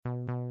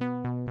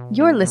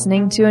You're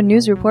listening to a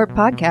news report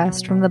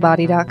podcast from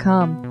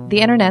thebody.com,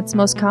 the internet's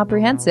most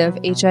comprehensive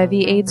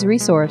HIV/AIDS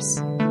resource.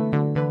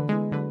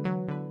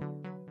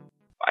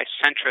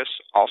 Isentress,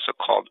 also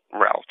called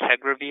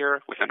raltegravir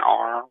with an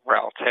R,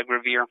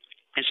 raltegravir,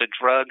 is a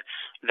drug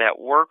that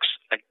works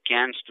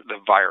against the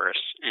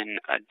virus in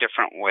a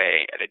different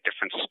way at a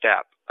different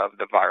step of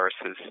the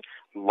virus's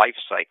life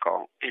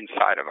cycle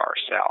inside of our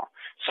cell.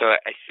 So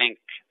I think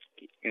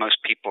most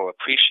people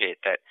appreciate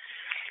that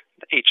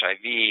the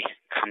HIV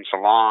comes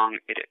along,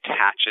 it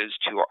attaches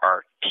to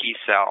our T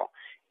cell,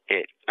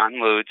 it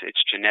unloads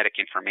its genetic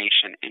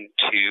information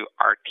into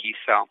our T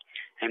cell,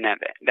 and then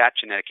that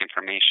genetic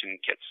information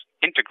gets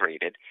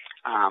integrated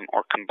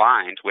or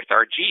combined with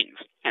our genes.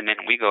 And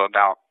then we go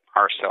about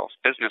our cell's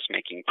business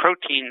making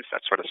proteins.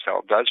 That's what a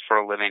cell does for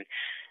a living.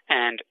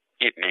 And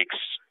it makes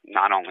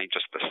not only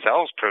just the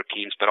cell's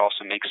proteins, but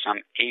also makes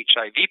some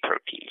HIV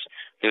proteins.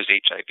 Those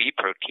HIV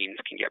proteins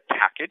can get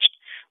packaged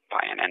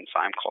by an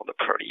enzyme called the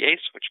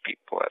protease, which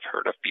people have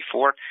heard of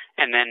before,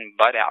 and then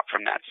bud out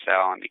from that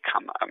cell and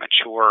become a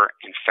mature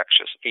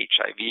infectious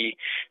HIV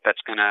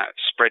that's going to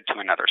spread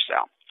to another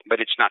cell. But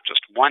it's not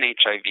just one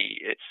HIV,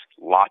 it's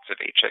lots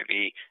of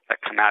HIV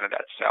that come out of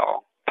that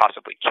cell,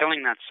 possibly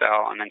killing that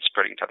cell and then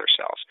spreading to other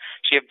cells.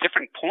 So you have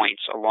different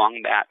points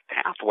along that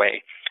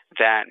pathway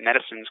that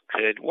medicines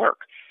could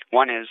work.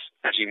 One is,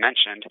 as you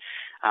mentioned,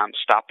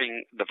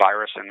 stopping the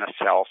virus and the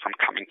cell from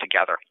coming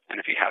together.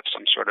 And if you have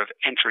some sort of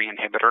entry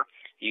inhibitor,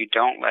 you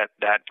don't let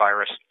that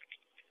virus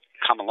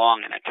come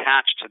along and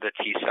attach to the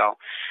T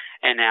cell.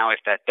 And now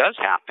if that does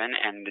happen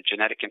and the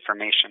genetic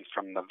information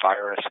from the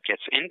virus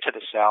gets into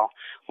the cell,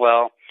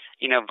 well,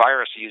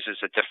 virus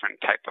uses a different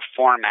type of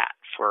format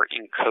for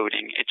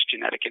encoding its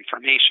genetic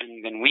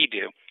information than we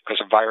do, because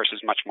a virus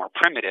is much more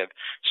primitive.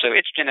 So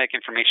its genetic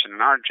information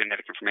and our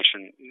genetic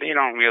information, they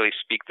don't really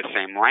speak the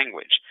same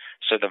language.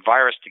 So the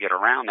virus, to get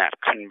around that,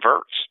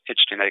 converts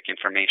its genetic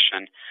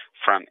information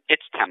from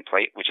its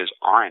template, which is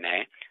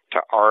RNA,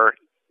 to our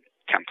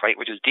template,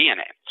 which is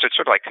DNA. So it's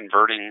sort of like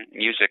converting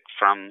music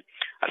from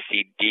a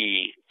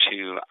CD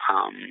to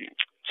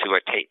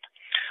a tape.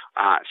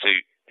 So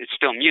it's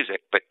still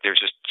music, but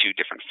there's just two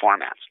different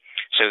formats.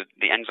 So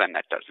the enzyme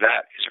that does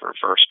that is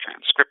reverse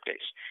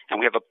transcriptase. And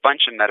we have a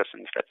bunch of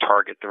medicines that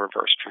target the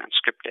reverse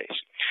transcriptase.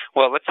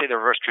 Well, let's say the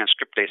reverse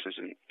transcriptase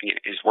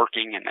is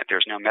working and that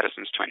there's no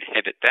medicines to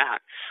inhibit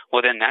that.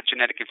 Well, then that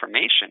genetic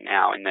information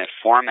now in the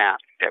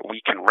format that we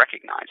can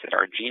recognize, that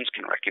our genes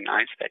can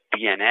recognize, that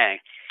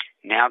DNA,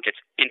 now gets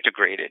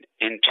integrated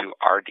into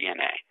our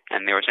DNA.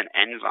 And there is an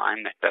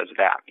enzyme that does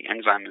that. The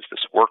enzyme is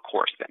this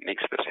workhorse that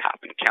makes this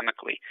happen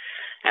chemically.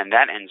 And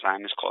that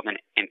enzyme is called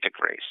an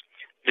integrase.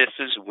 This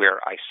is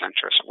where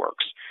Isentress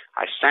works.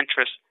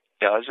 Isentress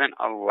doesn't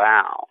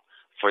allow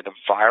for the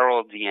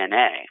viral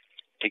DNA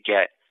to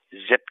get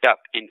zipped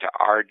up into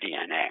our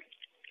DNA.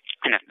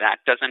 And if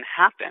that doesn't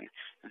happen,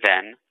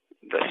 then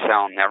the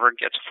cell never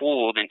gets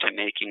fooled into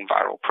making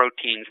viral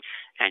proteins,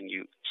 and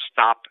you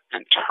stop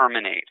and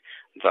terminate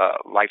the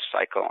life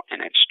cycle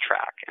in its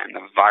track. And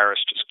the virus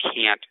just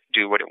can't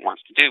do what it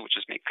wants to do, which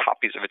is make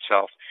copies of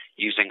itself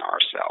using our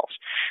cells.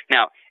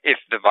 Now, if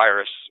the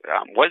virus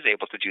was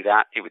able to do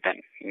that, it would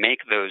then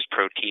make those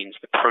proteins.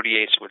 The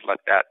protease would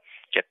let that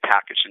get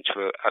packaged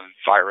into a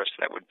virus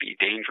that would be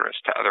dangerous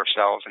to other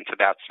cells and to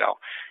that cell.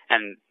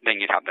 And then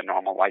you'd have the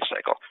normal life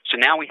cycle. So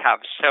now we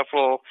have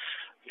several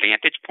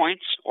vantage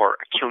points or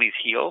Achilles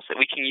heels that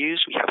we can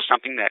use. We have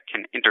something that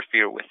can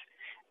interfere with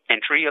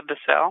entry of the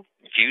cell,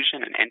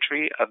 fusion and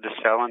entry of the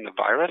cell and the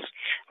virus.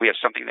 We have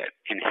something that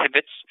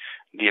inhibits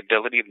the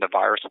ability of the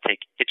virus to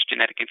take its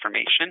genetic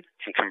information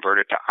and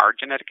convert it to our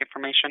genetic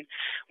information.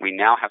 We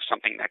now have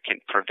something that can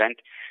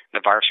prevent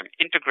the virus from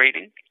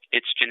integrating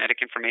its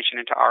genetic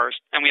information into ours,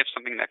 and we have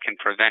something that can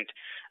prevent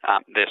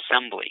the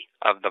assembly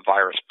of the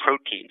virus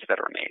proteins that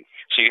are made.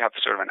 So you have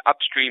sort of an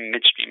upstream,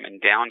 midstream,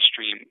 and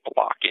downstream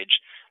blockage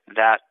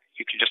that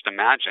you can just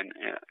imagine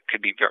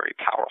could be very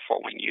powerful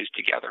when used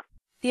together.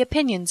 The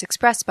opinions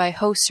expressed by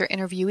hosts or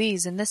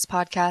interviewees in this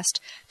podcast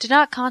do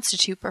not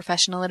constitute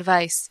professional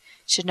advice,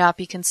 should not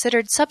be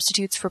considered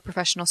substitutes for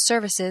professional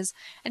services,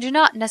 and do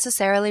not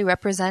necessarily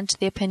represent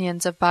the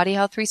opinions of Body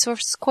Health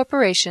Resources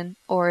Corporation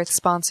or its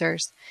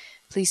sponsors.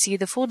 Please see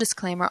the full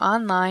disclaimer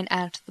online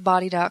at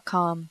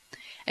thebody.com.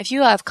 If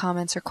you have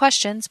comments or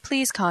questions,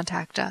 please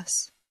contact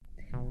us.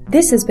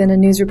 This has been a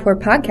news report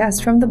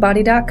podcast from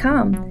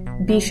thebody.com.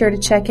 Be sure to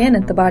check in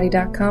at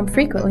thebody.com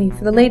frequently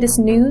for the latest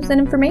news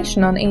and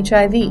information on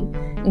HIV,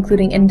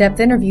 including in-depth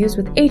interviews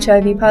with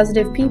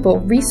HIV-positive people,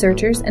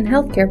 researchers, and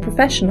healthcare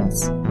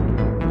professionals.